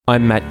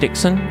I'm Matt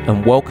Dixon,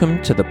 and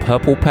welcome to the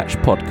Purple Patch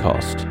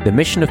Podcast. The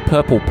mission of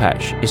Purple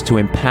Patch is to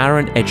empower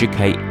and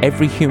educate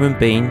every human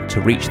being to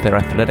reach their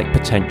athletic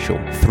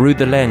potential. Through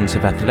the lens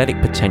of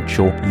athletic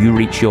potential, you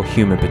reach your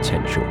human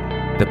potential.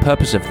 The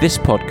purpose of this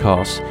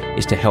podcast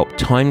is to help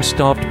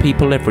time-starved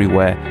people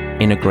everywhere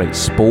integrate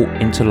sport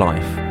into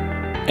life.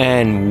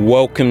 And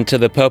welcome to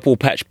the Purple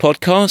Patch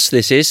Podcast.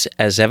 This is,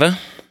 as ever,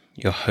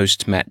 your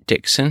host, Matt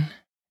Dixon.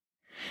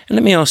 And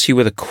let me ask you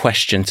with a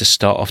question to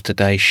start off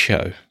today's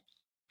show.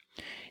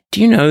 Do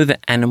you know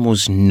that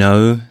animals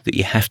know that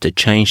you have to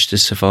change to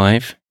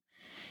survive?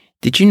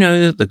 Did you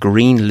know that the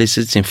green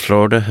lizards in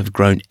Florida have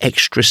grown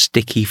extra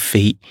sticky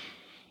feet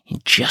in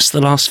just the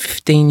last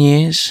 15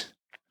 years?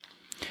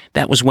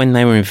 That was when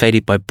they were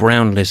invaded by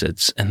brown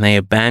lizards and they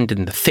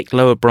abandoned the thick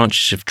lower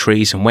branches of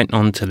trees and went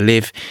on to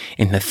live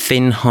in the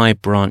thin high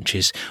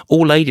branches,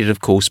 all aided,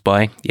 of course,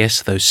 by,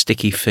 yes, those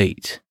sticky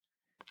feet.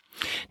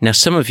 Now,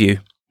 some of you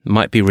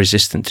might be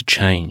resistant to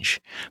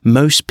change.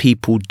 Most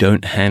people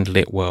don't handle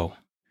it well.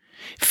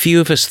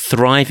 Few of us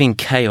thrive in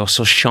chaos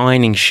or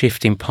shine in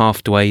shifting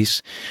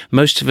pathways.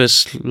 Most of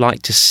us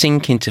like to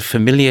sink into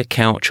familiar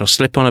couch or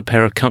slip on a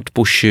pair of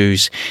comfortable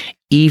shoes,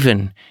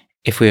 even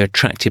if we are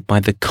attracted by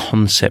the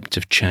concept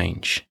of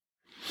change.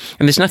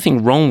 And there's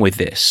nothing wrong with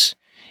this,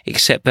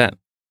 except that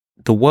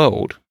the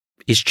world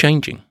is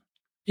changing,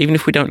 even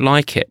if we don't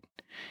like it.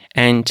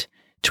 And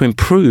to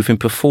improve in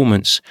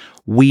performance,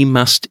 we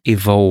must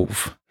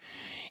evolve.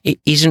 It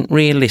isn't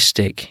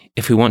realistic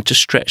if we want to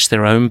stretch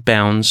their own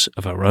bounds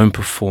of our own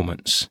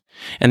performance.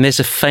 And there's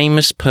a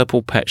famous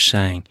Purple Patch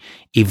saying,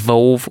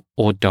 evolve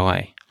or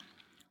die.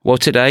 Well,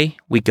 today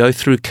we go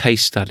through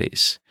case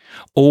studies,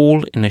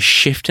 all in a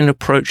shift in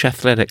approach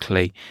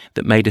athletically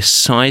that made a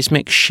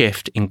seismic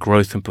shift in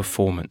growth and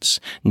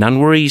performance. None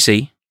were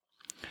easy,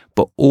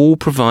 but all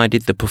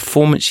provided the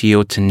performance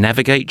yield to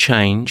navigate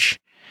change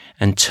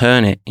and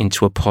turn it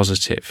into a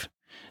positive.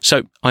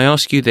 So I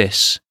ask you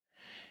this.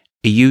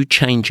 Are you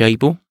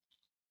changeable?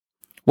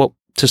 Well,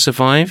 to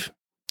survive?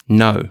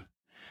 No.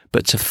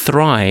 But to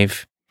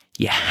thrive,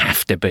 you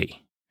have to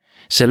be.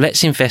 So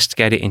let's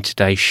investigate it in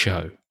today's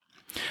show.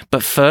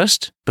 But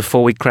first,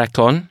 before we crack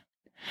on,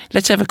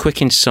 let's have a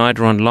quick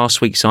insider on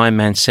last week's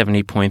Ironman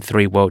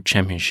 70.3 World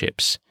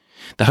Championships.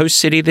 The host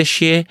city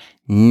this year,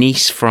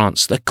 Nice,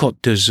 France, the Côte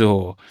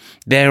d'Azur.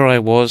 There I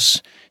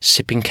was,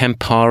 sipping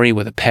Campari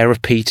with a pair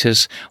of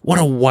Peters. What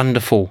a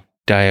wonderful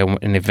day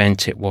and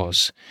event it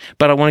was.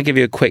 But I want to give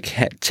you a quick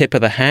tip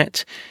of the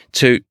hat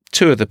to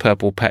two of the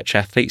Purple Patch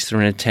athletes that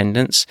are in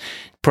attendance.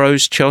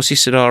 Pros Chelsea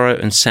Sodaro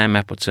and Sam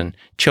Appleton.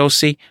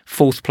 Chelsea,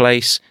 4th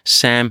place,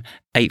 Sam,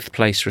 8th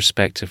place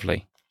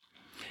respectively.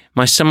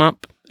 My sum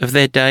up of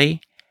their day,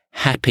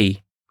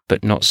 happy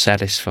but not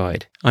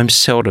satisfied. I'm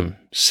seldom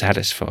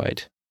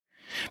satisfied.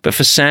 But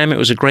for Sam, it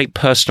was a great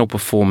personal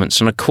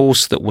performance on a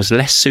course that was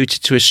less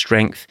suited to his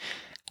strength,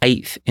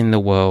 8th in the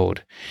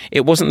world.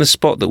 It wasn't the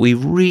spot that we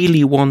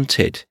really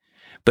wanted,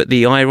 but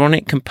the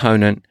ironic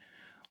component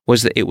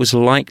was that it was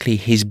likely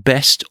his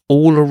best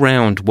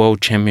all-around world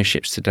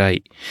championships to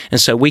date.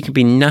 And so we can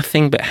be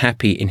nothing but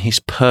happy in his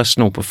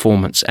personal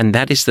performance, and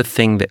that is the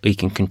thing that we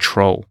can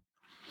control.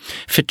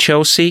 For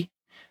Chelsea,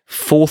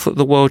 4th at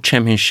the World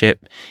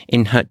Championship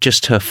in her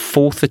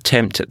 4th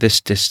attempt at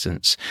this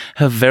distance,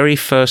 her very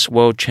first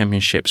World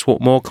Championships. What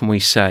more can we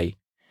say?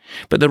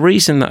 But the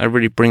reason that I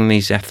really bring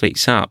these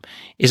athletes up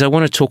is I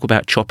want to talk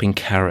about chopping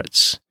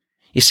carrots.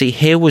 You see,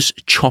 here was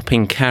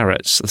chopping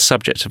carrots, the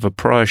subject of a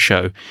prior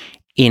show,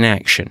 in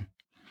action.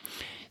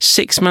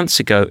 6 months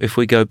ago, if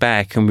we go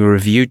back and we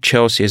reviewed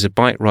Chelsea as a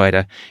bike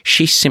rider,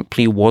 she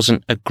simply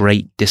wasn't a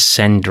great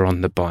descender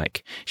on the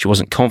bike. She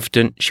wasn't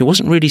confident. She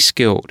wasn't really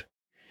skilled.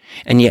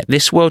 And yet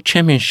this World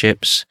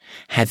Championships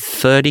had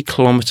 30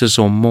 kilometers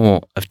or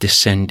more of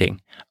descending.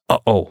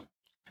 But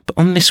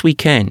on this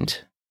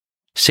weekend,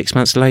 6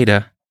 months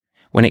later,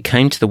 when it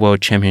came to the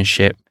World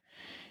Championship,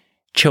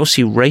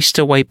 Chelsea raced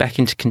her way back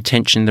into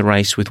contention in the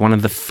race with one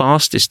of the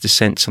fastest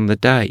descents on the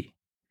day.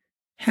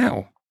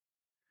 How?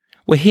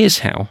 Well, here's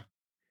how.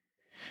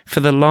 For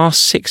the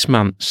last 6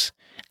 months,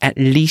 at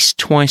least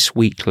twice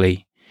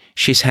weekly,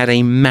 she's had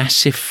a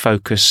massive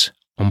focus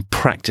on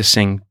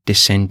practicing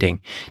descending,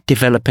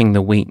 developing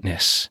the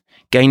weakness,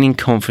 gaining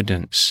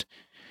confidence,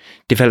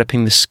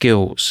 developing the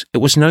skills. It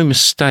was no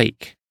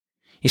mistake.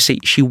 You see,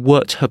 she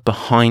worked her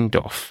behind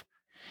off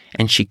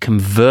and she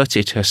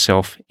converted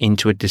herself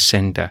into a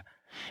descender.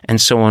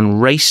 And so on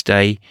race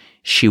day,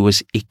 she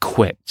was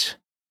equipped.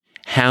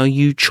 How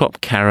you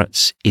chop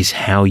carrots is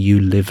how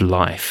you live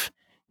life.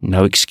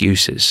 No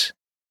excuses.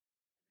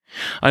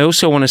 I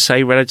also want to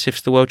say, relative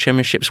to the World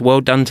Championships,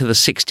 well done to the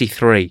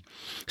 63.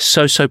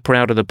 So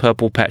proud of the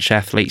Purple Patch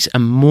athletes,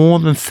 and more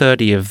than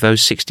 30 of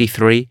those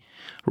 63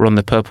 were on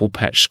the Purple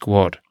Patch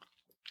squad.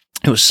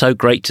 It was so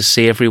great to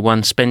see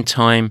everyone spend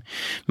time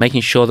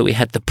making sure that we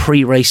had the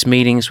pre-race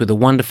meetings with a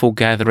wonderful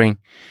gathering.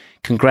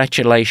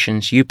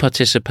 Congratulations, you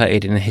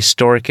participated in a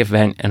historic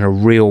event and a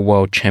real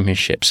World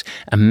Championships,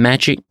 a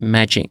magic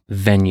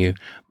venue.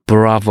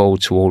 Bravo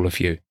to all of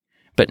you.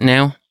 But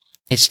now,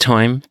 it's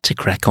time to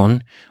crack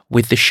on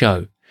with the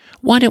show.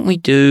 Why don't we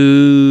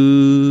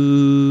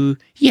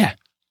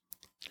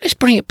let's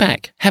bring it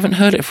back. Haven't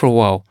heard it for a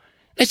while.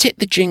 Let's hit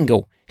the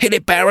jingle. Hit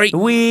it, Barry.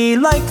 We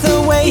like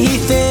the way he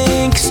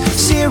thinks,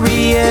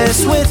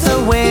 serious with a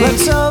wink.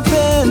 Let's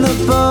open the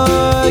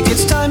book,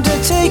 it's time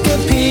to take a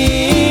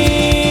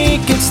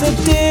peek. It's the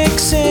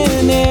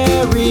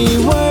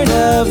Dictionary Word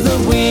of the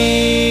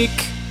Week.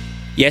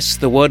 Yes,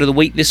 the word of the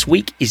week this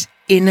week is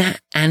inner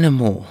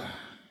animal.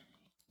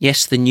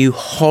 Yes, the new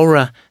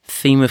horror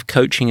theme of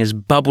coaching has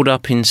bubbled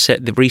up in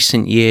the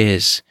recent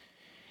years,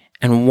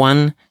 and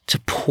one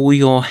to pull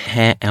your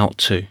hair out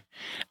to.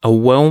 A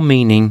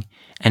well-meaning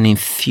and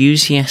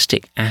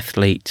enthusiastic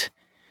athlete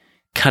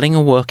cutting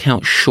a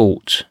workout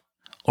short,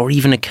 or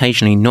even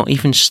occasionally not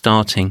even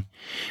starting,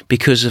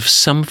 because of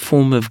some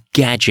form of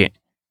gadget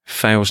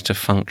fails to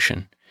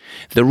function.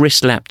 The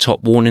wrist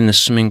laptop worn in the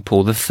swimming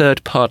pool, the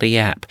third-party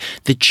app,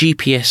 the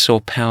GPS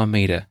or power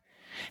meter.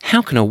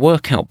 How can a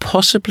workout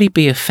possibly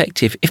be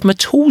effective if my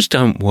tools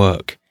don't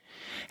work?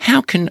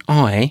 How can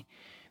I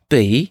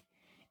be,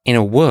 in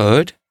a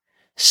word,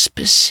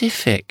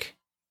 specific?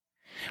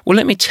 Well,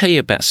 let me tell you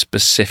about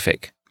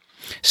specific.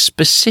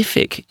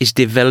 Specific is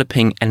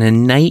developing an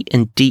innate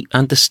and deep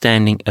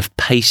understanding of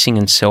pacing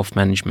and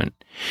self-management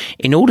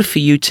in order for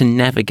you to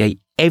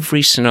navigate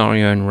every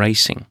scenario in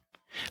racing.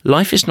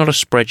 Life is not a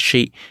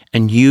spreadsheet,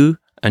 and you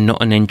are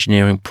not an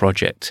engineering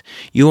project.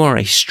 You are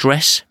a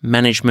stress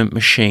management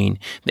machine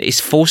that is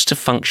forced to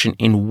function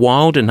in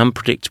wild and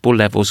unpredictable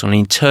levels on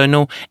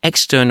internal,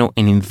 external,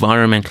 and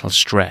environmental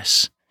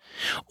stress.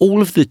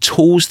 All of the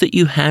tools that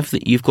you have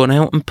that you've gone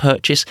out and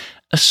purchased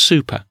are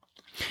super.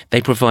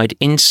 They provide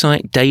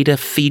insight, data,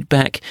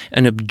 feedback,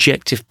 and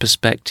objective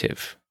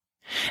perspective.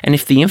 And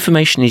if the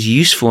information is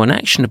useful and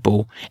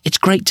actionable, it's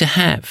great to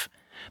have.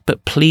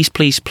 But please,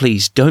 please,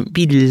 please don't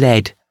be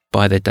led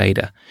by the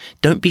data.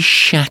 Don't be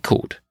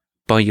shackled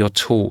by your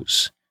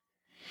tools.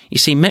 You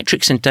see,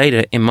 metrics and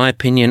data, in my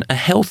opinion, are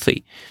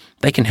healthy.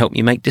 They can help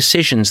you make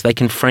decisions. They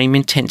can frame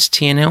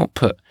intensity and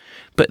output.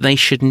 But they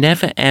should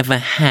never, ever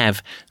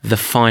have the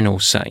final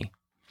say.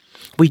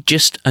 We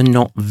just are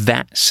not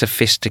that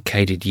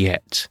sophisticated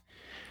yet.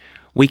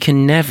 We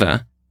can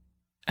never,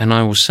 and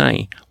I will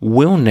say,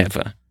 will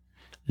never,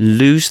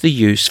 lose the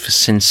use for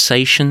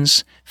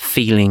sensations,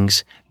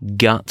 feelings,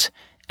 gut,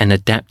 and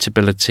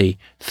adaptability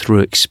through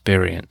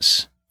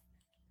experience.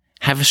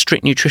 Have a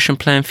strict nutrition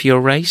plan for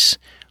your race?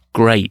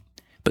 Great,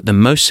 but the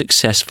most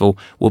successful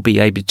will be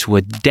able to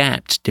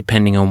adapt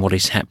depending on what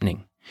is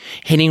happening.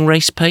 Hitting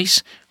race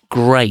pace?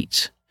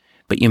 Great,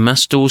 but you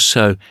must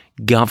also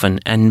govern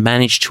and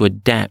manage to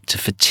adapt to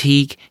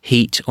fatigue,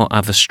 heat, or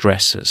other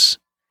stressors.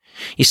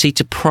 You see,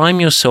 to prime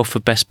yourself for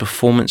best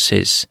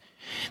performances,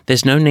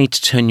 there's no need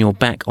to turn your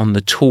back on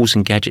the tools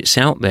and gadgets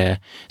out there.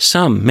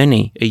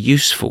 Many are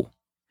useful.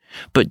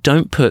 But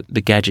don't put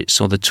the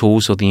gadgets or the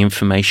tools or the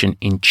information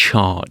in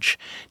charge.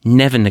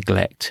 Never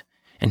neglect.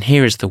 And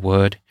here is the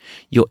word,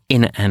 your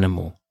inner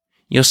animal,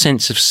 your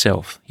sense of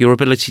self, your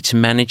ability to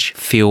manage,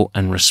 feel,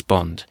 and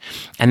respond.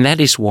 And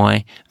that is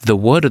why the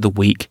word of the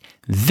week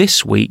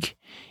this week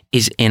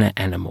is inner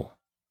animal.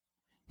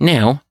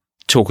 Now,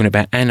 talking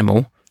about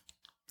animal,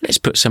 let's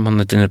put some on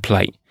the dinner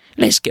plate.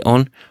 Let's get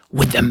on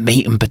with the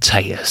meat and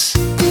potatoes.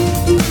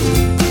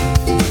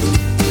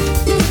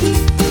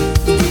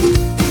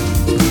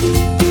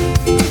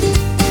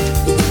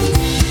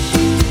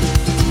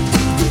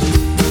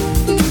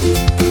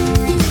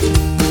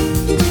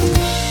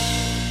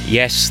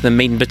 Yes, the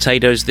meat and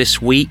potatoes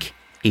this week,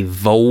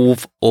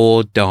 evolve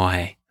or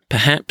die.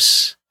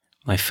 Perhaps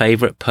my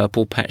favourite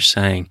Purple Patch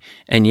saying.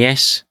 And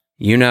yes,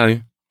 you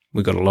know,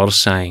 we've got a lot of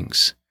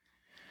sayings.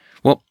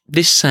 Well,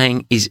 this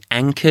saying is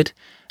anchored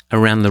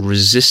around the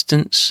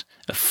resistance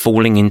of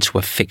falling into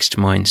a fixed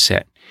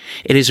mindset.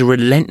 It is a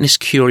relentless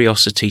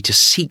curiosity to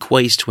seek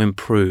ways to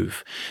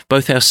improve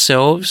both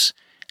ourselves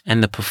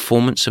and the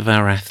performance of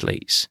our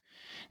athletes.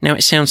 Now,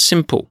 it sounds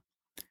simple,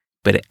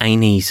 but it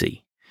ain't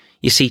easy.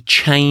 You see,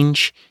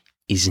 change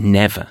is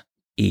never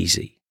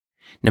easy.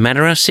 No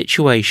matter our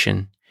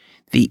situation,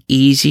 the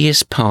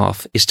easiest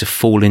path is to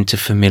fall into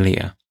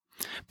familiar.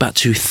 But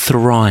to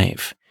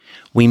thrive,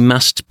 we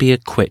must be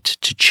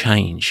equipped to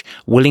change,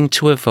 willing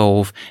to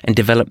evolve and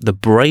develop the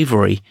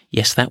bravery,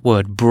 yes, that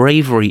word,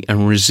 bravery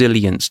and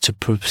resilience to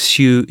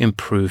pursue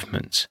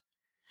improvement.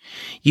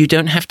 You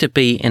don't have to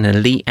be an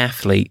elite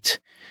athlete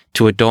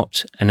to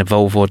adopt an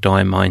evolve or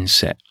die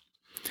mindset.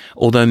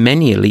 Although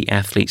many elite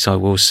athletes, I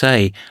will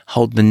say,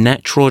 hold the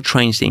natural or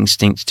trained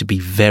instinct to be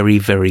very,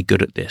 very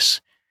good at this.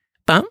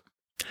 But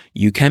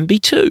you can be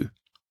too.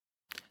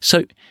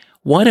 So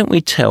why don't we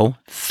tell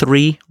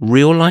 3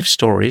 real-life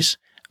stories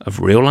of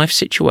real-life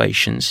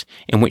situations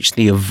in which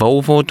the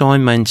evolve or die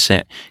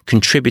mindset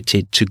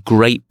contributed to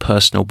great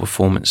personal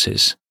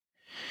performances?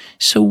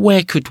 So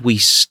where could we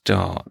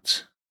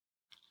start?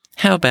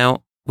 How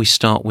about we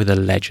start with a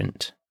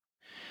legend?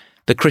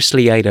 The Chris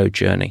Lieto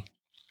journey.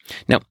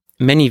 Now,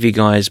 many of you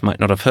guys might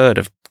not have heard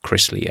of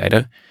Chris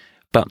Lieto,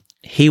 but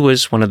he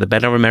was one of the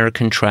better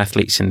American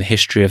triathletes in the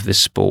history of this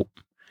sport.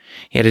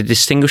 He had a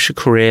distinguished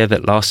career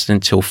that lasted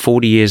until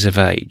 40 years of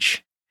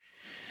age.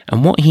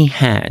 And what he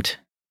had,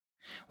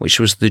 which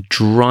was the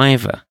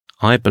driver,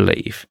 I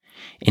believe,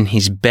 in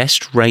his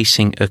best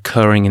racing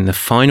occurring in the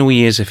final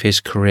years of his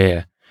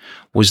career,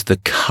 was the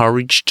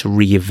courage to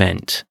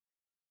reinvent.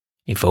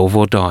 Evolve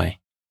or die.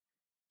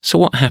 So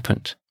what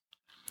happened?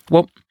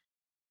 Well,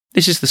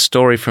 this is the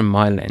story from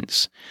my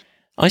lens.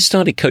 I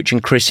started coaching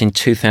Chris in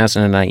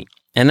 2008,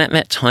 and at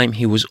that time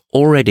he was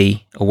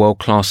already a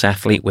world-class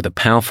athlete with a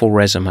powerful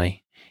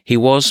resume. He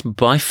was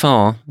by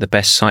far the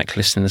best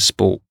cyclist in the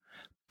sport,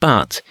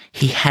 but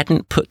he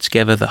hadn't put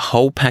together the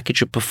whole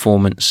package of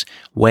performance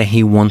where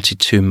he wanted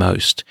to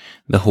most,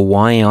 the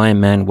Hawaii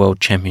Ironman World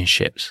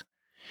Championships.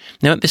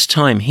 Now at this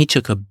time, he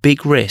took a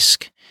big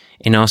risk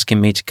in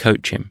asking me to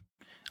coach him.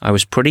 I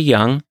was pretty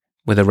young,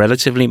 with a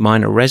relatively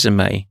minor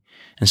resume,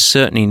 and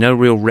certainly no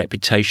real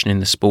reputation in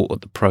the sport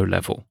at the pro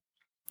level.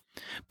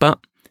 But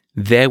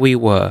there we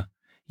were,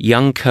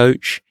 young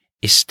coach,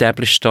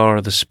 established star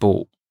of the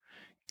sport,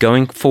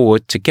 going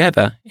forward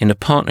together in a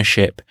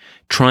partnership,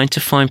 trying to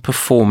find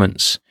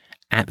performance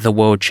at the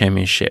World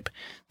Championship,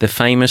 the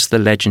famous, the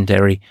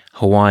legendary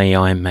Hawaii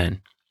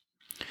Ironman.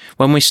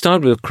 When we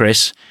started with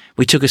Chris,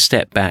 we took a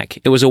step back.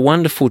 It was a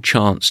wonderful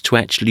chance to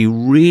actually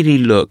really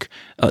look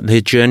at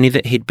the journey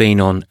that he'd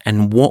been on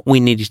and what we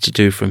needed to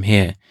do from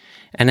here.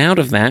 And out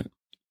of that,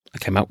 I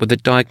came up with a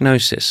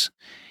diagnosis.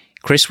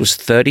 Chris was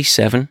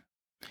 37.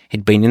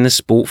 He'd been in the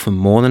sport for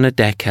more than a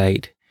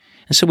decade.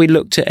 And so we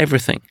looked at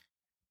everything.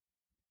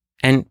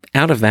 And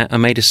out of that, I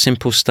made a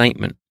simple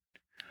statement.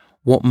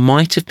 What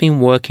might have been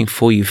working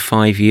for you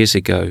 5 years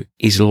ago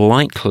is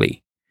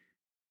likely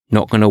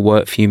not going to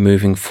work for you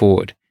moving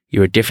forward.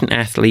 You're a different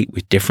athlete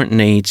with different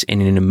needs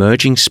in an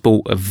emerging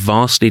sport of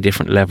vastly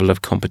different level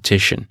of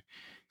competition.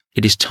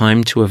 It is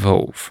time to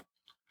evolve.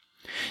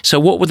 So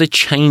what were the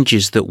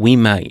changes that we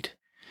made,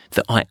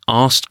 that I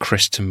asked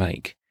Chris to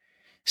make?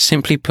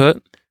 Simply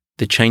put,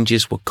 the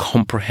changes were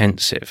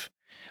comprehensive,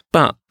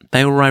 but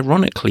they were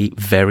ironically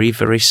very,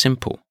 very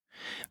simple.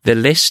 The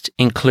list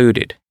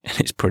included, and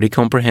it's pretty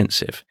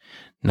comprehensive,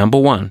 number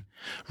 1,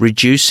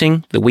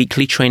 reducing the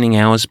weekly training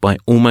hours by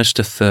almost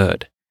a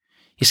third.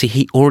 You see,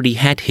 he already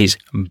had his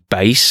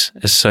base,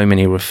 as so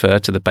many refer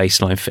to the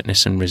baseline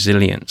fitness and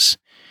resilience.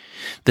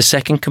 The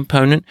second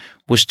component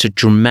was to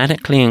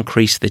dramatically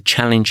increase the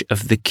challenge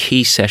of the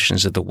key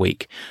sessions of the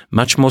week.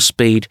 Much more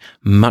speed,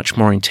 much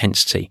more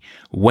intensity.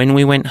 When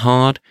we went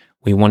hard,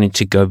 we wanted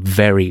to go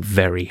very,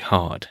 very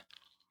hard.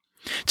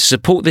 To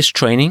support this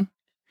training,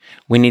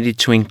 we needed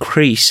to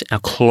increase our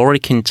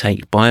caloric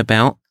intake by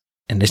about,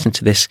 and listen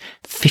to this,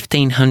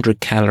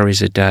 1,500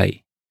 calories a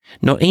day.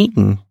 Not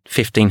eating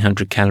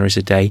 1,500 calories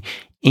a day,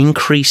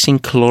 increasing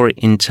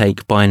caloric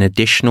intake by an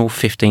additional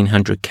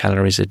 1,500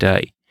 calories a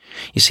day.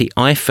 You see,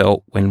 I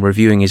felt when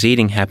reviewing his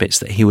eating habits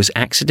that he was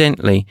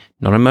accidentally,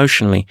 not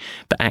emotionally,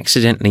 but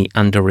accidentally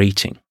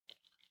under-eating.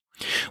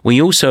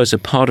 We also, as a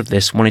part of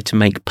this, wanted to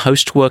make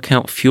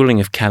post-workout fueling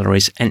of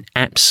calories an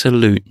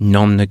absolute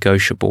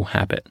non-negotiable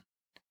habit.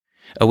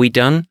 Are we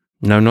done?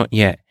 No, not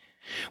yet.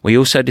 We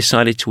also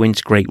decided to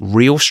integrate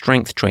real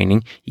strength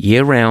training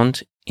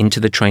year-round into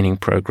the training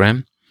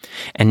program.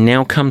 And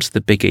now comes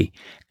the biggie,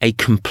 a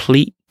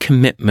complete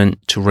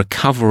commitment to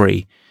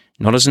recovery,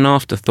 not as an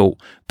afterthought,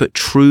 but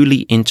truly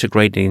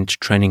integrated into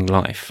training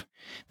life.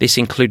 This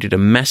included a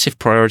massive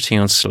priority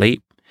on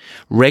sleep,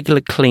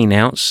 regular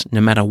clean-outs. No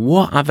matter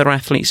what other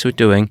athletes were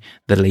doing,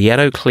 the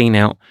Lieto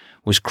clean-out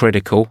was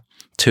critical.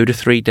 2 to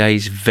 3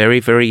 days, very,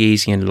 very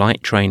easy and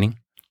light training.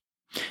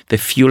 The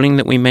fueling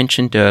that we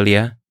mentioned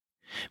earlier,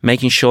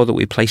 making sure that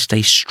we placed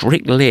a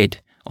strict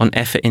lid on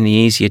effort in the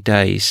easier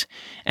days,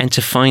 and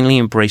to finally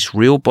embrace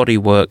real body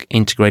work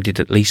integrated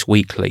at least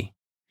weekly.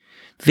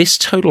 This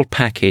total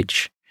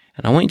package,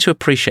 and I want you to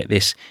appreciate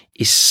this,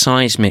 is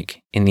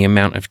seismic in the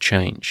amount of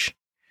change.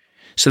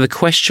 So the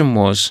question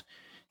was,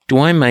 do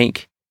I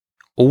make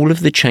all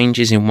of the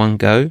changes in one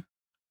go,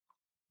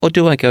 or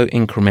do I go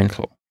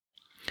incremental?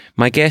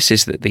 My guess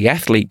is that the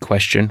athlete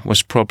question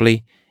was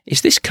probably,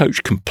 is this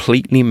coach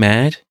completely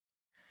mad?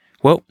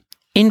 Well,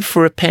 in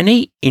for a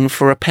penny, in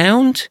for a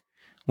pound,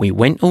 we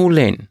went all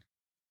in.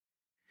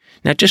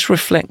 Now just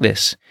reflect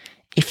this.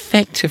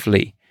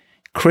 Effectively,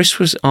 Chris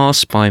was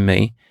asked by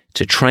me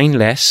to train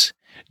less,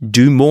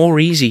 do more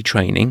easy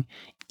training,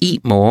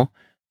 eat more,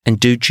 and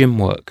do gym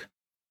work.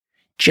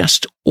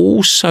 Just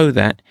all so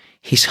that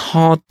his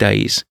hard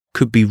days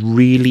could be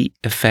really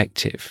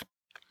effective.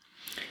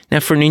 Now,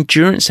 for an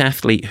endurance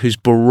athlete whose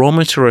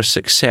barometer of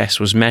success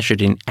was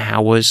measured in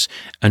hours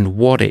and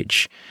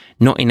wattage,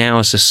 not in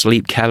hours of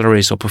sleep,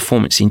 calories, or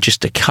performance in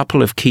just a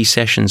couple of key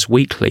sessions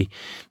weekly,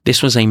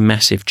 this was a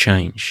massive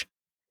change.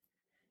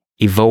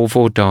 Evolve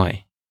or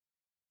die.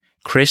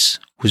 Chris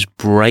was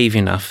brave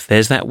enough,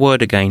 there's that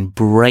word again,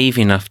 brave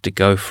enough to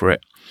go for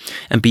it.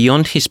 And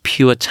beyond his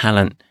pure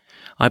talent,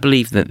 I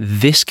believe that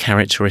this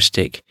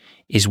characteristic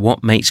is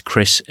what makes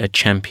Chris a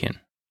champion.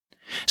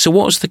 So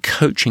what was the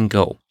coaching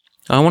goal?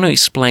 I want to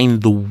explain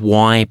the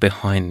why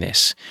behind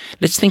this.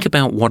 Let's think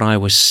about what I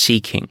was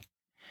seeking.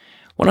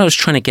 What I was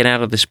trying to get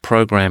out of this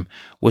program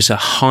was a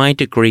high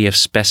degree of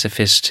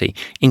specificity,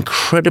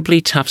 incredibly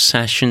tough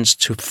sessions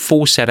to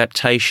force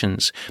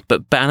adaptations,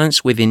 but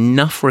balanced with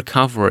enough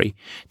recovery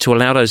to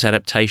allow those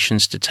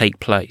adaptations to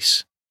take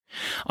place.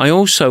 I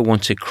also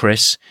wanted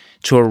Chris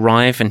to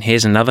arrive, and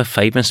here's another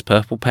famous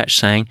Purple Patch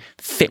saying,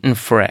 fit and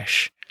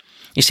fresh.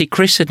 You see,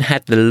 Chris had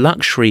had the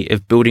luxury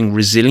of building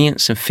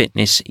resilience and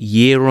fitness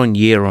year on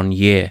year on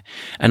year,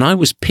 and I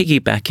was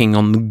piggybacking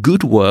on the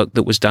good work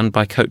that was done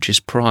by coaches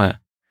prior.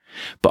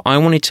 But I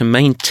wanted to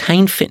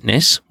maintain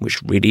fitness,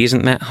 which really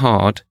isn't that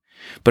hard,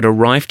 but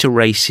arrive to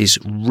races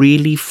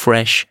really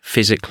fresh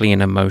physically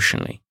and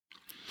emotionally.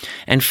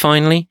 And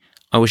finally,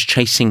 I was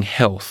chasing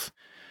health,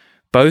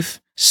 both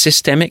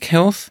systemic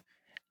health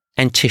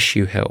and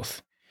tissue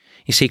health.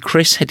 You see,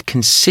 Chris had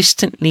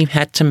consistently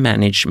had to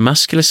manage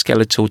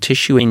musculoskeletal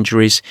tissue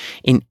injuries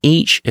in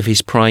each of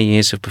his prior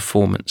years of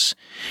performance.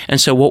 And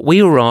so what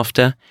we were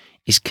after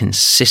is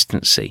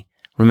consistency.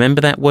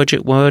 Remember that word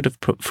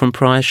from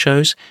prior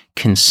shows?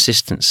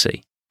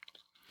 Consistency.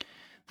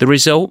 The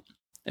result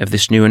of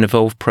this new and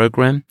evolved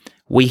program,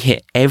 we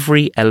hit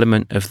every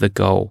element of the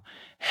goal.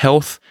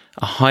 Health,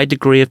 a high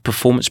degree of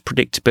performance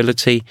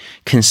predictability,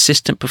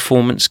 consistent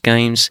performance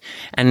gains,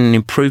 and an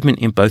improvement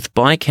in both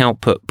bike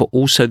output, but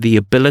also the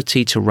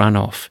ability to run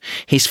off.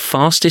 His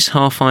fastest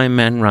half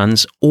Ironman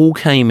runs all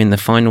came in the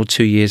final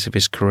 2 years of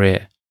his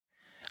career.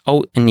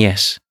 Oh, and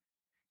yes,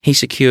 he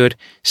secured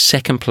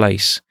second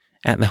place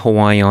at the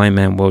Hawaii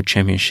Ironman World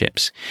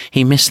Championships.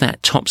 He missed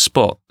that top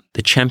spot,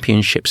 the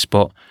championship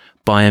spot,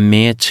 by a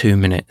mere 2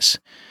 minutes.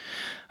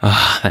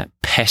 That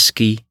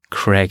pesky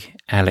Craig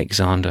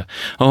Alexander.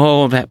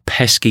 Oh, that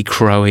pesky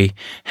Crowie.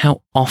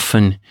 How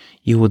often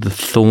you were the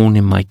thorn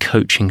in my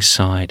coaching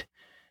side.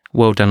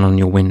 Well done on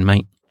your win,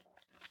 mate.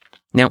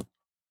 Now,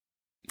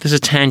 there's a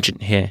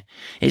tangent here.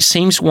 It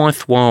seems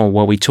worthwhile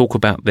while we talk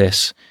about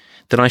this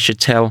that I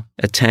should tell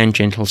a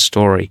tangential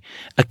story,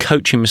 a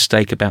coaching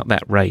mistake about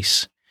that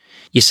race.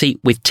 You see,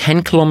 with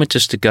 10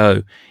 kilometers to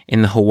go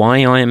in the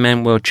Hawaii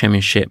Ironman World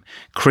Championship,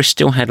 Chris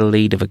still had a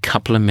lead of a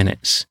couple of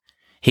minutes.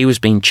 He was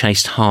being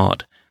chased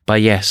hard by,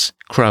 yes,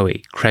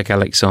 Crowie, Craig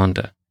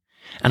Alexander.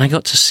 And I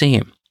got to see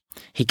him.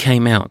 He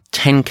came out,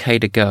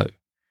 10K to go.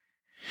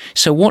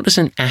 So what does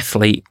an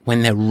athlete,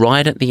 when they're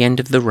right at the end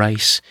of the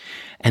race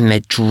and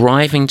they're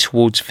driving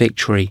towards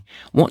victory,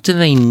 what do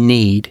they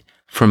need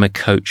from a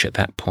coach at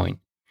that point?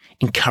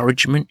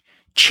 Encouragement,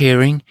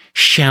 cheering,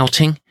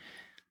 shouting.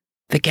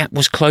 The gap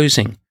was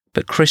closing,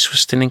 but Chris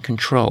was still in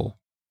control.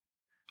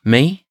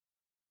 Me?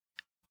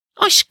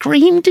 I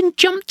screamed and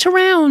jumped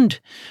around.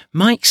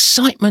 My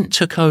excitement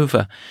took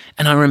over,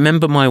 and I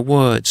remember my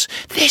words.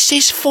 This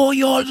is for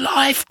your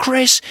life,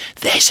 Chris.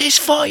 This is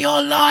for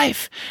your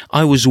life.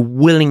 I was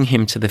willing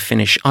him to the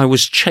finish. I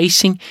was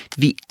chasing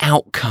the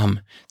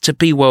outcome to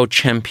be world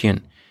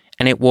champion,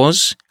 and it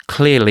was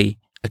clearly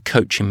a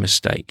coaching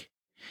mistake.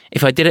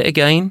 If I did it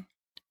again,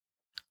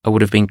 I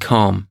would have been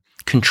calm,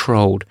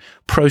 controlled,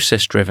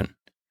 process-driven.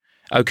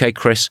 Okay,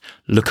 Chris,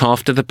 look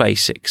after the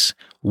basics.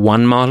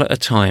 1 mile at a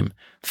time.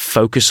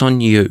 Focus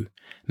on you.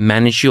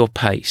 Manage your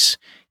pace.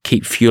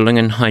 Keep fueling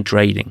and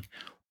hydrating.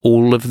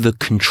 All of the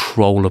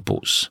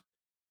controllables.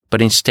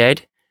 But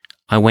instead,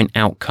 I went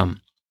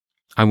outcome.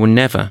 I will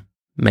never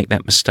make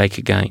that mistake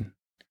again.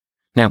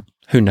 Now,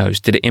 who knows?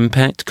 Did it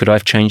impact? Could I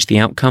have changed the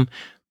outcome?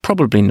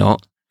 Probably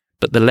not.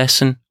 But the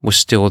lesson was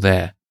still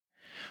there.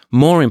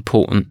 More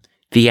important,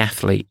 the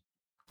athlete,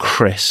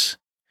 Chris.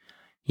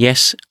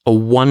 Yes, a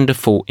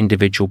wonderful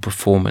individual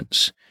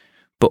performance,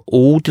 but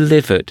all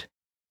delivered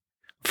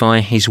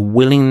via his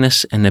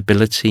willingness and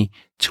ability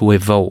to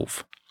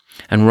evolve.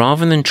 And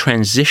rather than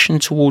transition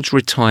towards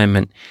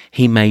retirement,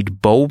 he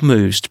made bold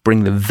moves to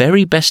bring the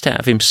very best out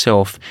of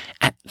himself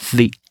at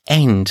the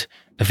end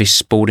of his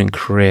sporting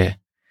career.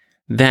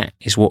 That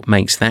is what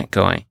makes that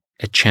guy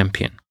a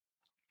champion.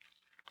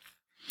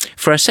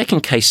 For our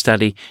second case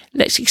study,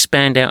 let's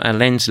expand out our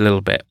lens a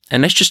little bit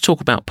and let's just talk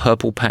about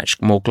Purple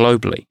Patch more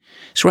globally.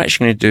 So we're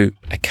actually going to do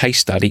a case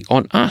study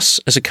on us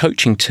as a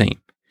coaching team.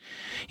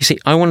 You see,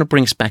 I want to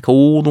bring us back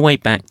all the way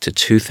back to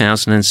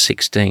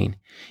 2016.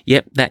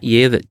 Yep, that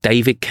year that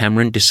David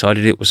Cameron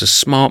decided it was a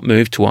smart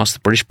move to ask the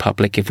British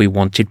public if we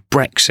wanted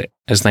Brexit,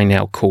 as they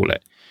now call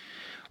it.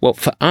 Well,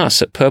 for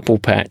us at Purple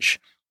Patch,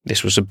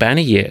 this was a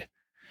banner year.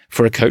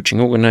 For a coaching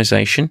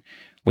organisation,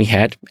 we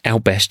had our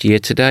best year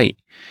to date.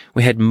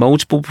 We had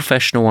multiple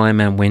professional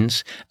Ironman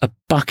wins, a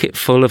bucket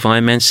full of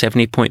Ironman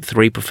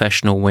 70.3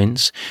 professional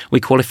wins.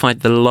 We qualified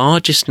the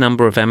largest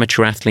number of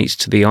amateur athletes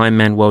to the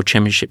Ironman World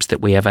Championships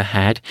that we ever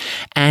had,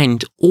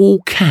 and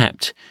all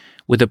capped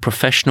with a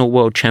professional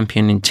world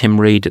champion in Tim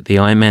Reed at the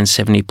Ironman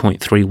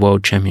 70.3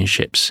 World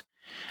Championships.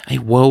 A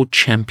world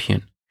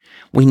champion.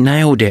 We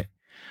nailed it.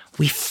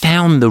 We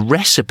found the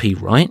recipe,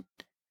 right?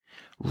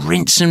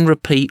 Rinse and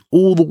repeat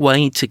all the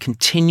way to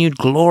continued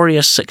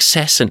glorious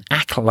success and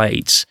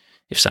accolades,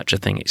 if such a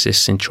thing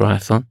exists in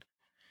triathlon.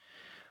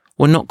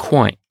 Well, not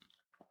quite.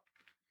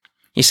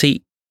 You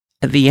see,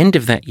 at the end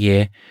of that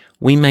year,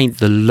 we made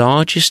the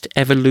largest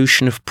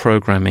evolution of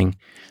programming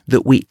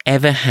that we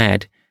ever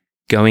had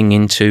going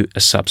into a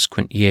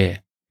subsequent year.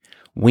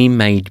 We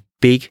made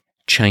big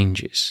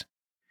changes.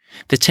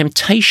 The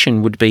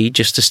temptation would be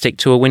just to stick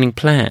to a winning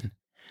plan,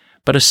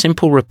 but a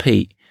simple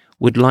repeat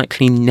would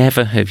likely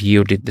never have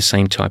yielded the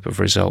same type of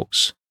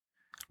results.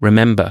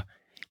 Remember,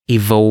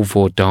 evolve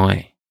or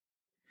die.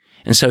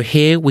 And so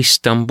here we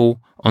stumble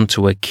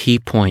onto a key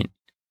point.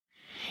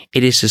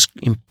 It is as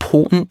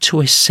important to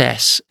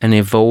assess and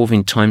evolve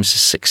in times of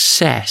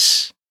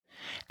success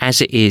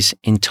as it is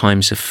in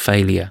times of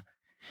failure.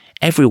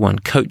 Everyone,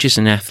 coaches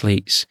and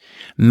athletes,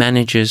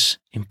 managers,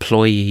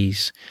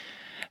 employees,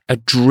 are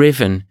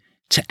driven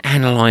to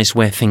analyze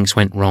where things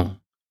went wrong.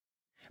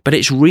 But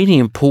it's really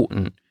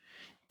important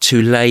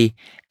to lay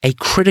a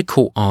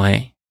critical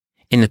eye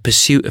in the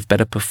pursuit of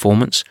better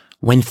performance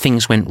when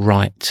things went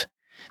right.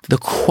 The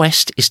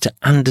quest is to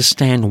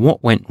understand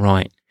what went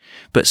right,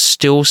 but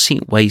still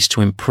seek ways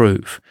to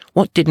improve.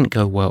 What didn't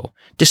go well?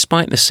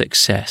 Despite the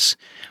success,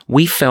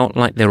 we felt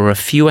like there were a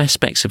few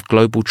aspects of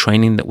global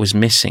training that was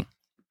missing.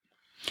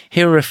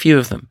 Here are a few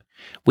of them.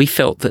 We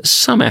felt that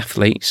some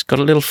athletes got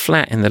a little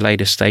flat in the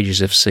later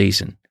stages of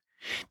season.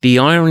 The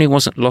irony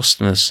wasn't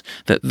lost on us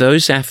that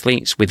those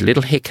athletes with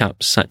little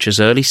hiccups, such as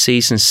early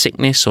season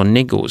sickness or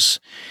niggles,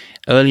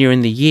 earlier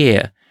in the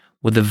year,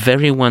 were the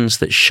very ones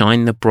that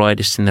shined the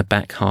brightest in the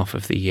back half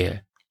of the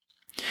year.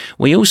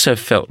 We also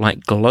felt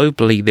like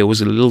globally there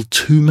was a little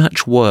too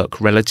much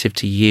work relative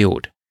to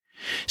yield.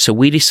 So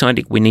we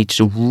decided we needed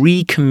to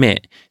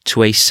recommit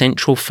to a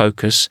central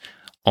focus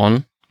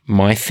on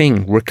my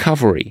thing,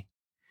 recovery,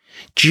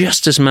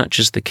 just as much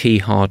as the key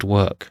hard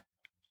work.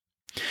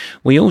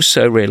 We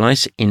also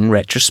realized in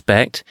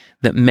retrospect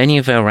that many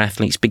of our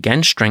athletes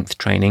began strength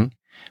training,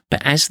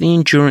 but as the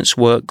endurance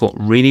work got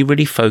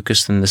really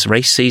focused and this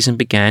race season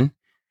began,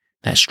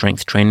 that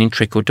strength training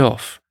trickled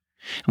off.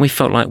 And we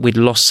felt like we'd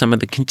lost some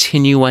of the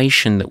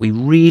continuation that we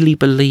really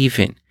believe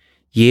in,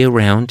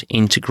 year-round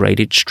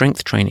integrated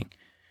strength training.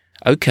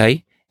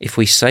 Okay, if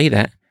we say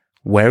that,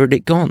 where had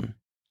it gone?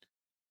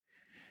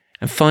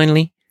 And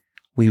finally,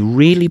 we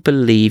really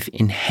believe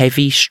in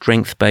heavy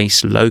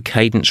strength-based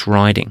low-cadence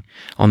riding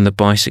on the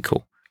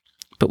bicycle,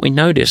 but we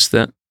noticed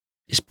that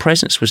its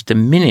presence was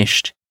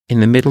diminished in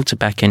the middle to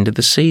back end of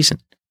the season.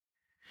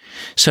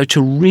 So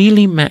to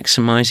really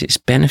maximize its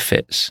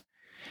benefits,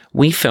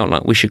 we felt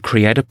like we should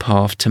create a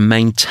path to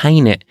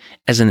maintain it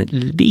as at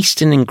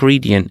least an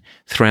ingredient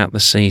throughout the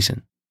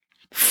season.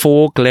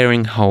 4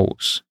 glaring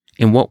holes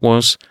in what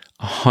was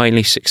a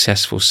highly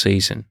successful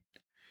season.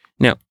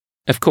 Now,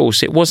 of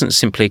course, it wasn't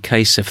simply a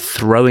case of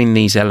throwing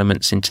these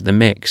elements into the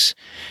mix,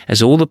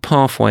 as all the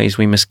pathways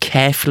we must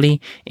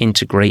carefully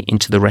integrate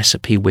into the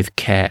recipe with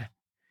care.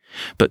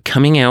 But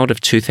coming out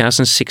of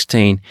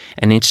 2016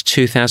 and into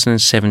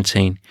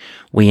 2017,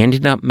 we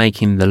ended up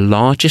making the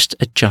largest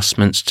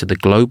adjustments to the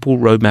global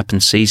roadmap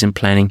and season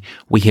planning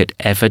we had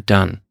ever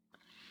done.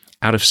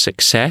 Out of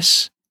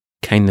success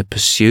came the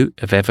pursuit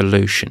of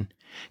evolution.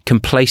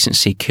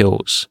 Complacency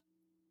kills,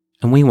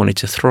 and we wanted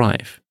to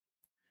thrive.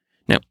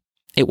 Now,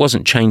 it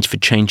wasn't change for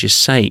change's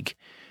sake,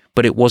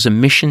 but it was a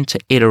mission to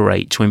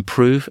iterate, to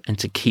improve, and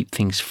to keep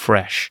things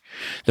fresh.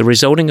 The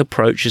resulting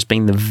approach has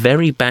been the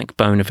very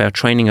backbone of our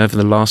training over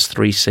the last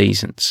 3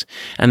 seasons,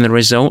 and the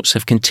results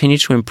have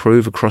continued to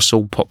improve across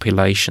all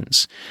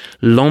populations.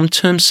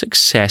 Long-term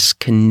success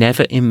can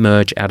never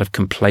emerge out of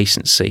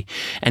complacency,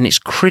 and it's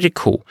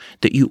critical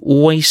that you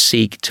always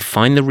seek to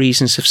find the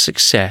reasons of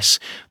success,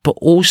 but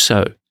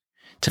also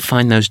to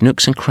find those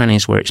nooks and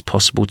crannies where it's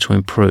possible to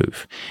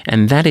improve.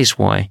 And that is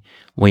why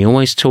we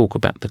always talk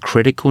about the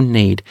critical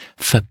need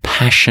for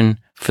passion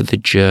for the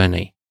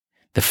journey.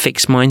 The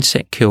fixed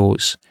mindset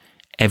kills,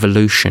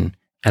 evolution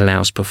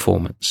allows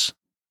performance.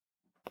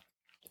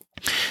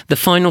 The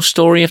final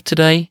story of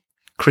today,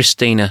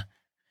 Christina.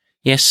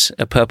 Yes,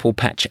 a purple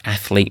patch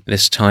athlete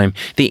this time,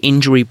 the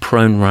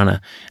injury-prone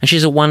runner. And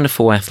she's a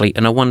wonderful athlete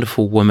and a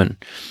wonderful woman.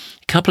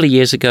 A couple of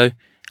years ago,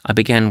 I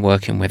began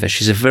working with her.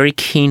 She's a very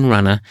keen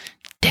runner,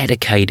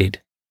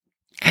 dedicated,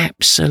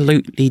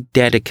 absolutely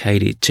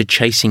dedicated to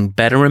chasing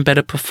better and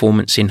better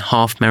performance in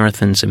half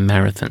marathons and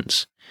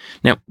marathons.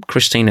 Now,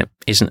 Christina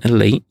isn't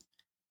elite,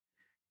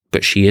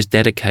 but she is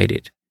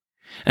dedicated.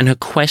 And her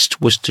quest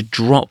was to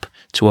drop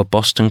to a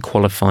Boston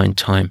qualifying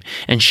time,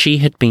 and she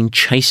had been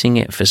chasing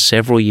it for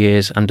several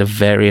years under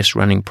various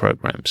running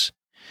programs.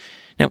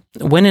 Now,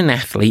 when an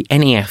athlete,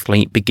 any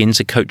athlete, begins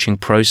a coaching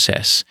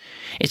process,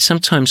 it's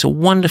sometimes a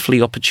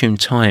wonderfully opportune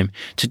time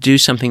to do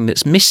something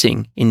that's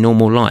missing in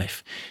normal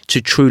life,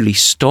 to truly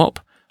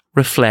stop,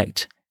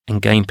 reflect,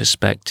 and gain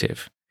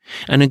perspective.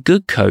 And a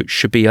good coach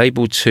should be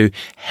able to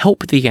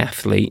help the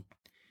athlete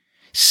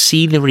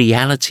see the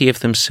reality of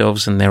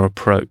themselves and their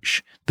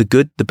approach, the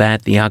good, the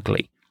bad, the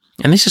ugly.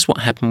 And this is what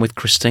happened with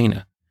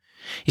Christina.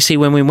 You see,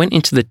 when we went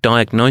into the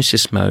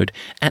diagnosis mode,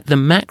 at the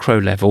macro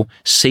level,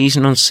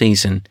 season on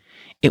season,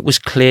 it was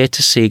clear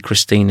to see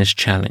Christina's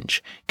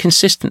challenge.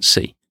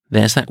 Consistency.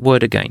 There's that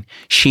word again.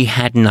 She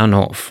had none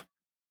of.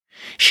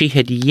 She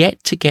had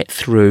yet to get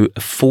through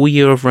a full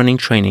year of running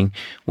training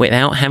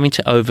without having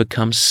to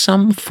overcome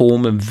some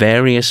form of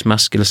various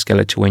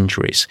musculoskeletal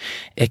injuries.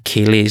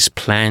 Achilles,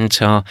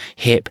 plantar,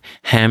 hip,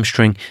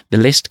 hamstring, the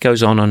list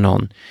goes on.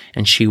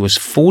 And she was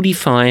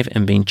 45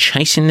 and been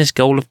chasing this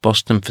goal of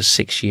Boston for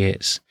 6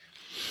 years.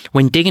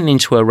 When digging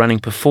into her running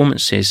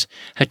performances,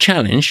 her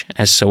challenge,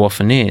 as so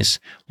often is,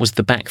 was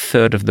the back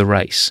third of the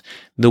race.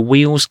 The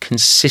wheels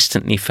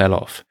consistently fell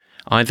off,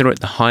 either at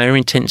the higher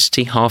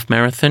intensity half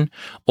marathon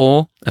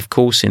or, of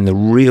course, in the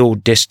real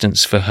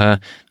distance for her,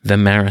 the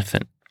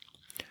marathon.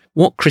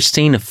 What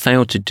Christina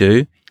failed to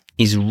do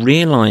is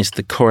realize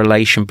the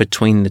correlation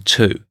between the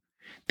two,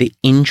 the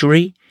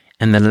injury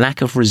and the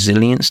lack of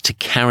resilience to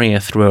carry her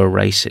through her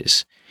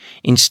races.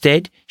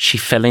 Instead, she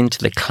fell into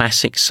the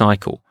classic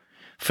cycle: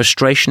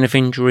 frustration of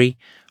injury,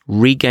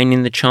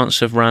 regaining the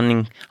chance of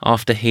running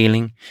after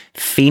healing,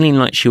 feeling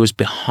like she was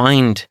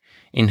behind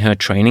in her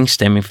training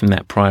stemming from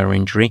that prior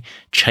injury,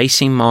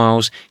 chasing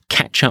miles,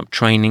 catch-up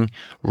training,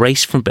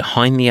 race from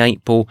behind the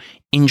 8 ball,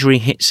 injury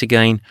hits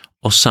again,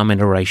 or some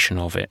iteration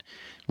of it.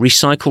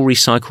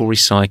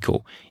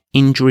 Recycle,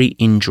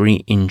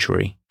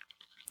 injury.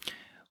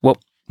 Well,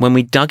 when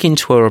we dug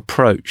into her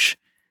approach,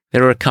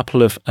 there are a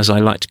couple of, as I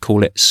like to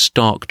call it,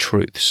 stark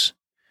truths.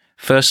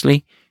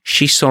 Firstly,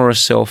 she saw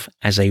herself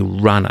as a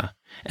runner,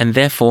 and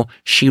therefore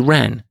she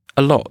ran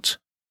a lot.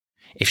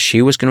 If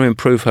she was going to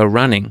improve her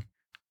running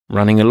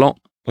a lot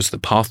was the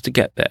path to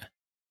get there.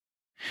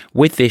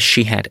 With this,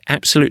 she had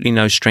absolutely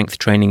no strength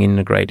training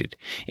integrated.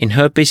 In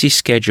her busy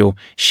schedule,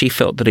 she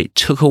felt that it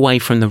took away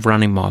from the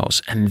running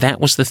miles, and that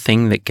was the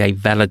thing that gave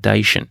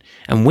validation.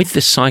 And with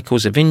the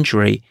cycles of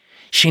injury,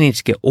 she needed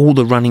to get all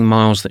the running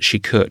miles that she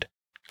could.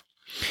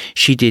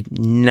 She did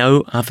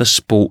no other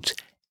sport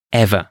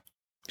ever.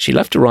 She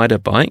loved to ride her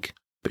bike,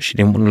 but she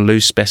didn't want to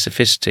lose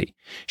specificity.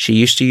 She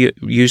used to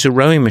use a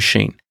rowing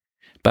machine,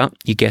 but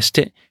you guessed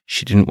it,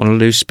 she didn't want to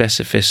lose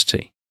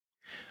specificity.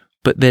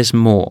 But there's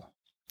more.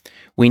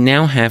 We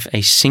now have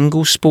a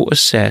single sport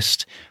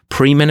assessed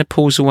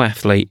premenopausal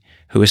athlete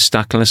who is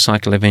stuck in a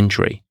cycle of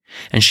injury.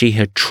 And she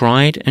had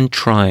tried and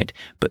tried,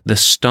 but the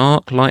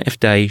stark light of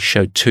day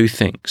showed 2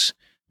 things.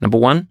 Number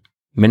 1,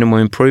 minimal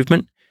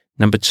improvement.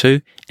 Number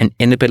 2, an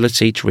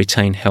inability to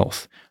retain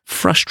health.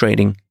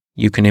 Frustrating,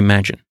 you can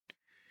imagine.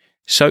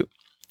 So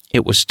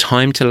it was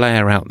time to lay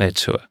her out there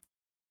to her.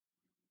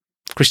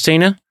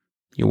 Christina,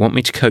 you want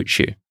me to coach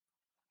you.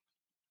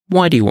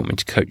 Why do you want me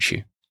to coach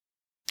you?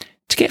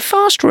 To get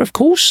faster, of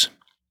course.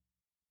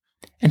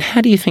 And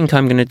how do you think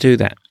I'm going to do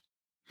that?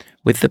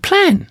 With the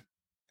plan,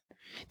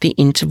 the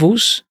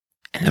intervals,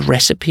 and the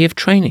recipe of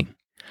training.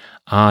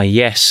 Ah,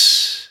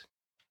 yes.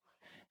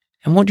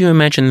 And what do you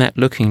imagine that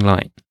looking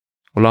like?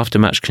 Well, after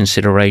much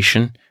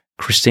consideration,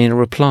 Christina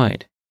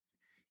replied,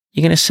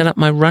 "You're going to set up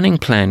my running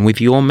plan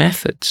with your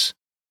methods."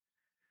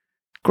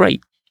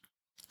 Great.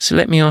 So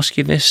let me ask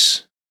you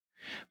this.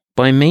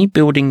 By me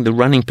building the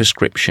running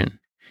prescription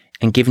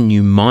and giving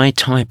you my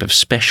type of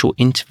special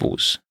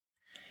intervals,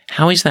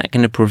 how is that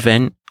going to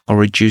prevent or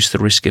reduce the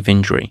risk of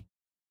injury?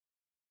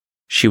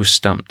 She was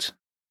stumped.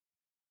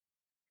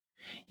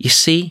 You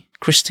see,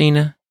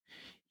 Christina,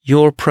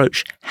 your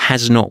approach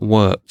has not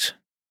worked.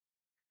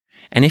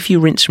 And if you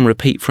rinse and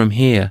repeat from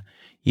here,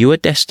 you are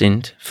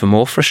destined for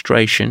more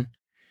frustration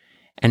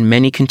and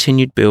many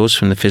continued bills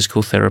from the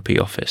physical therapy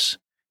office.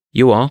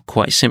 You are,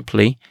 quite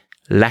simply,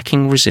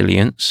 lacking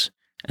resilience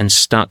and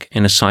stuck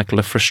in a cycle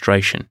of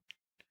frustration.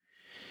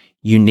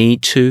 You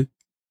need to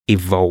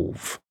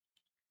evolve.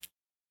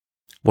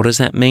 What does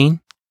that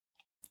mean?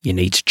 You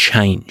need to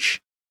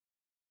change.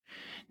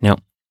 Now,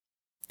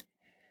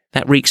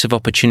 that reeks of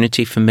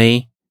opportunity for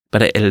me,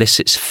 but it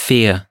elicits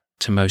fear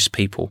to most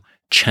people.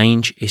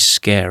 Change is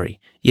scary.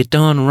 You're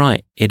darn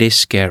right, it is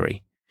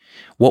scary.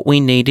 What we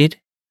needed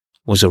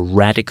was a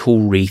radical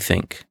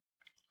rethink.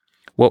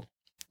 Well,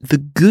 the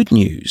good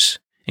news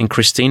in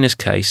Christina's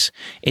case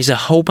is a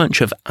whole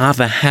bunch of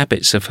other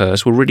habits of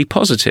hers were really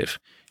positive.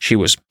 She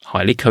was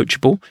highly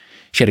coachable.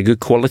 She had a good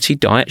quality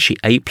diet. She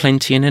ate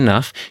plenty and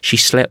enough. She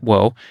slept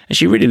well, and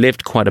she really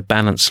lived quite a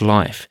balanced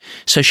life.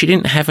 So she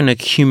didn't have an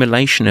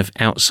accumulation of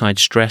outside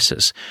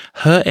stressors.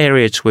 Her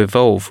area to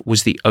evolve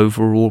was the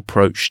overall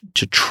approach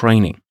to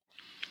training.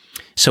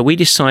 So we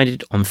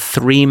decided on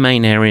 3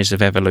 main areas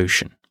of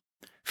evolution.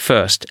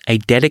 First, a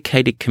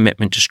dedicated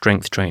commitment to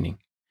strength training.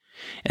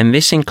 And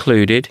this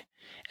included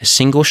a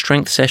single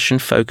strength session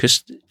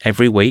focused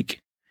every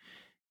week.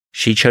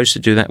 She chose to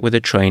do that with a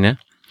trainer.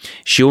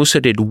 She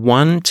also did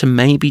 1 to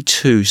maybe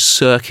 2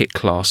 circuit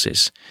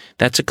classes.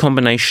 That's a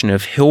combination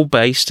of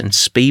hill-based and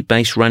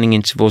speed-based running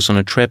intervals on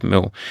a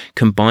treadmill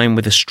combined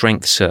with a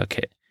strength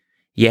circuit.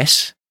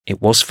 Yes,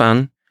 it was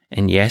fun,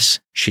 and yes,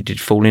 she did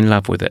fall in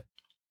love with it.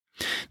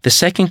 The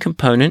second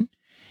component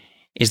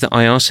is that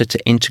I asked her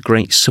to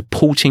integrate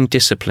supporting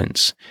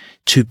disciplines.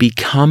 To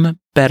become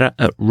better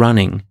at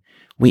running,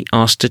 we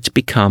asked her to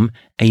become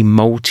a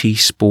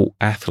multi-sport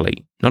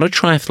athlete. Not a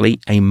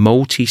triathlete, a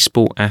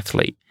multi-sport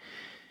athlete.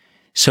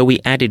 So we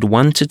added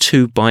 1 to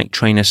 2 bike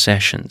trainer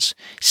sessions,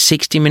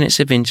 60 minutes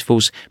of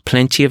intervals,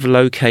 plenty of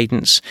low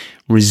cadence,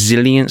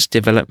 resilience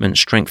development,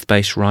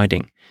 strength-based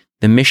riding.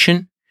 The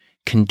mission?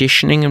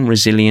 Conditioning and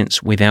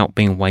resilience without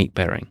being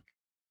weight-bearing.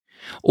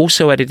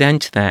 Also added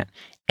into that,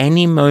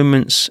 any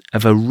moments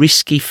of a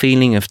risky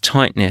feeling of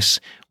tightness,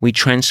 we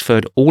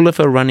transferred all of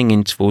her running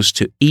intervals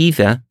to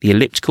either the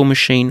elliptical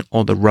machine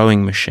or the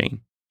rowing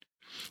machine,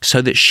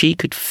 so that she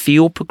could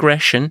feel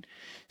progression,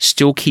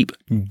 still keep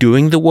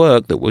doing the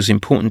work that was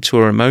important to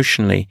her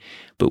emotionally,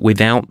 but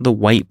without the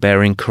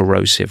weight-bearing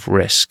corrosive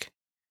risk.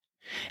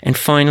 And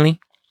finally,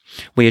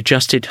 we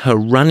adjusted her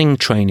running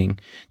training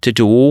to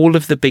do all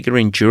of the bigger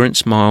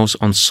endurance miles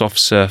on soft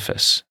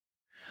surface.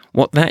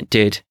 What that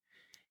did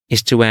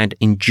is to add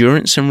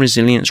endurance and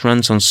resilience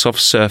runs on soft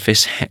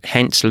surface,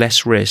 hence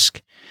less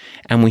risk,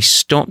 and we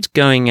stopped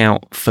going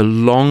out for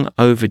long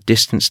over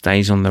distance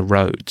days on the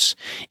roads.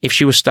 If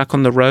she was stuck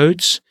on the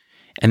roads,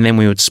 and then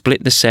we would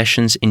split the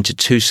sessions into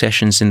 2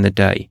 sessions in the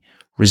day.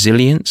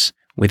 Resilience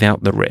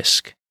without the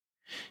risk.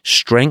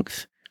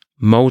 Strength,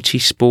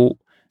 multi-sport,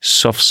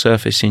 soft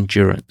surface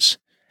endurance.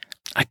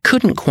 I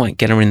couldn't quite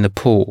get her in the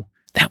pool.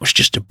 That was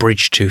just a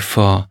bridge too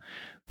far.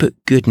 But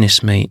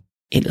goodness me,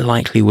 it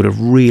likely would have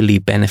really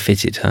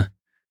benefited her.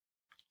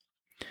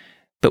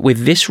 But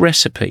with this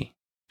recipe,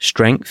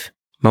 strength,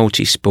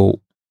 multi-sport,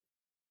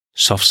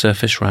 soft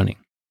surface running,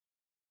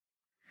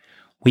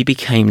 we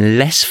became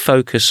less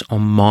focused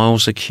on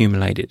miles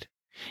accumulated.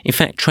 In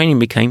fact, training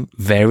became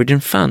varied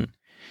and fun.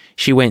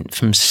 She went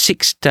from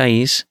 6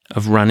 days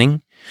of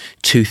running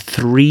to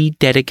 3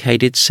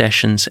 dedicated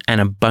sessions and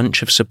a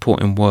bunch of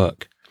supporting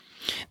work.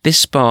 This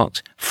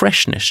sparked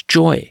freshness,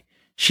 joy.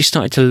 She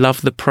started to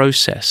love the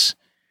process.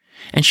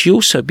 And she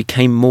also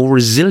became more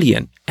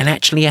resilient and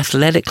actually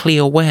athletically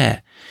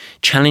aware,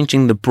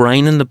 challenging the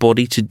brain and the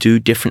body to do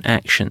different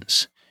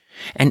actions.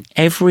 And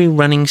every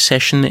running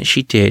session that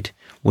she did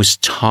was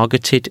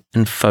targeted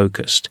and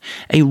focused,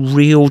 a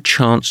real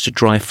chance to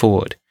drive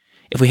forward.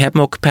 If we had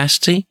more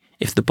capacity,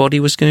 if the body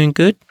was doing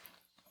good,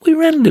 we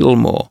ran a little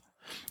more.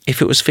 If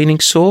it was feeling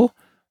sore,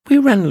 we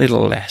ran a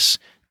little less.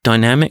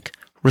 Dynamic,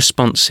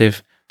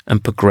 responsive,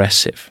 and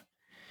progressive.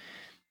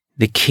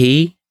 The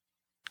key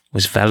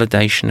was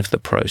validation of the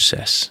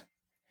process.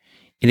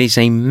 It is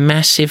a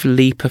massive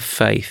leap of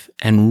faith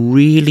and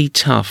really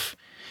tough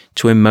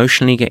to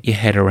emotionally get your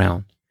head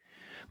around.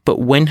 But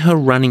when her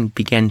running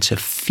began to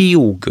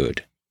feel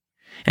good,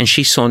 and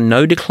she saw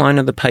no decline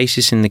of the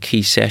paces in the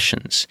key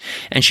sessions,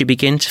 and she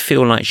began to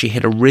feel like she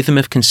had a rhythm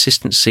of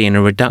consistency and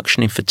a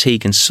reduction in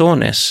fatigue and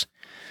soreness,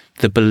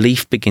 the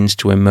belief begins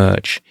to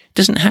emerge. It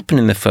doesn't happen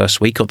in the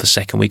first week or the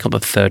second week or the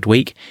third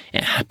week.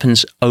 It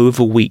happens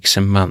over weeks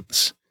and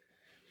months.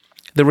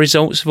 The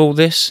results of all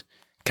this?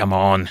 Come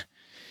on.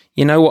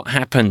 You know what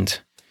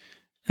happened.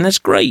 And that's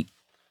great.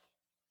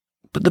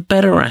 But the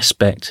better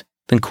aspect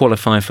than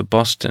qualifying for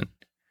Boston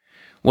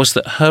was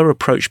that her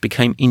approach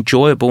became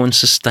enjoyable and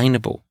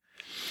sustainable.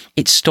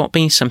 It stopped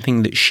being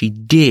something that she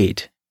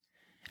did,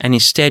 and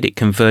instead it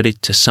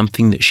converted to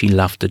something that she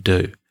loved to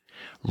do.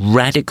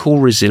 Radical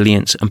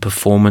resilience and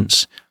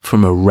performance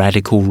from a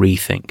radical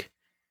rethink.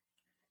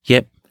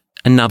 Yep,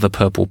 another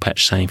purple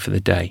patch saying for the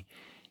day.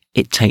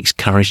 It takes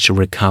courage to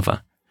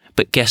recover.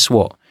 But guess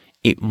what?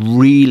 It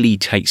really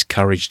takes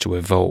courage to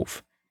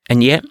evolve.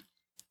 And yet,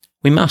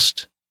 we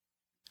must.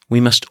 We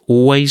must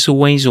always,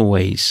 always,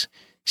 always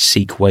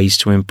seek ways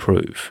to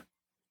improve.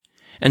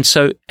 And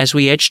so, as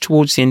we edge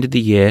towards the end of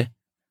the year,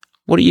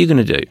 what are you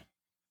going to do?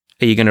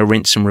 Are you going to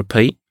rinse and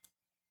repeat?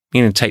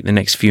 You're going to take the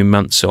next few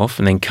months off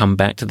and then come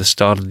back to the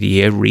start of the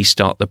year,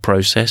 restart the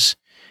process,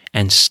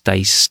 and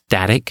stay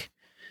static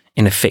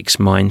in a fixed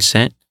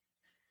mindset?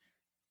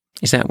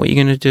 Is that what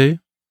you're going to do?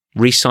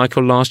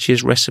 Recycle last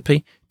year's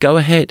recipe? Go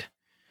ahead.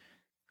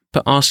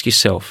 But ask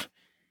yourself,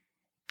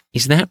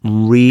 is that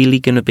really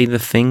going to be the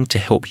thing to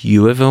help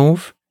you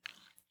evolve?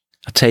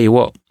 I'll tell you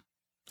what,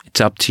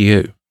 it's up to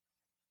you.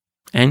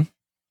 And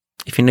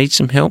if you need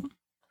some help,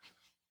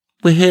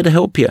 we're here to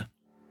help you.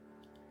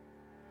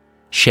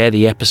 Share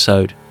the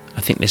episode.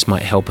 I think this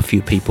might help a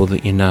few people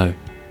that you know.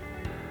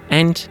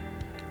 And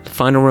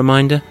final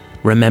reminder,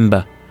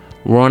 remember,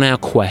 we're on our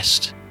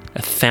quest.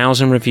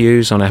 1,000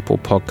 reviews on Apple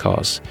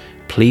Podcasts.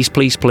 Please,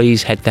 please,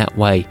 please head that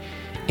way.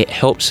 It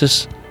helps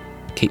us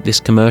keep this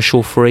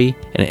commercial free,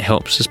 and it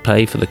helps us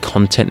pay for the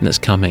content that's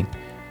coming.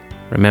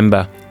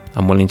 Remember,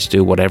 I'm willing to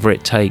do whatever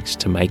it takes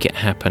to make it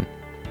happen.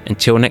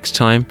 Until next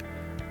time,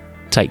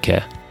 take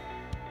care.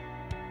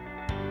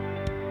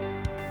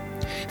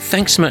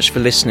 Thanks so much for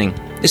listening.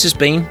 This has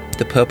been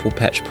the Purple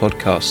Patch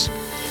Podcast.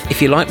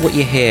 If you like what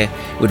you hear,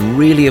 we'd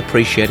really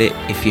appreciate it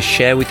if you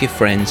share with your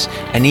friends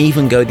and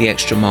even go the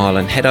extra mile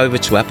and head over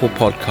to Apple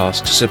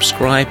Podcasts to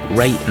subscribe,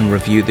 rate and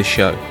review the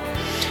show.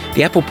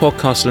 The Apple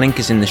Podcast link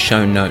is in the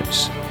show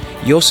notes.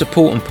 Your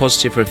support and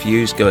positive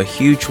reviews go a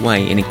huge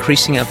way in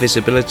increasing our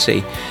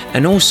visibility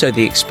and also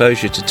the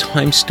exposure to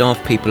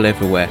time-starved people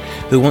everywhere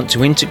who want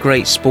to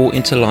integrate sport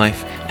into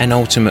life and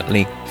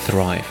ultimately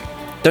thrive.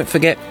 Don't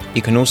forget,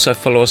 you can also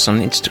follow us on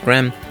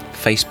Instagram,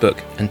 Facebook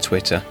and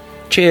Twitter.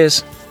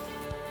 Cheers.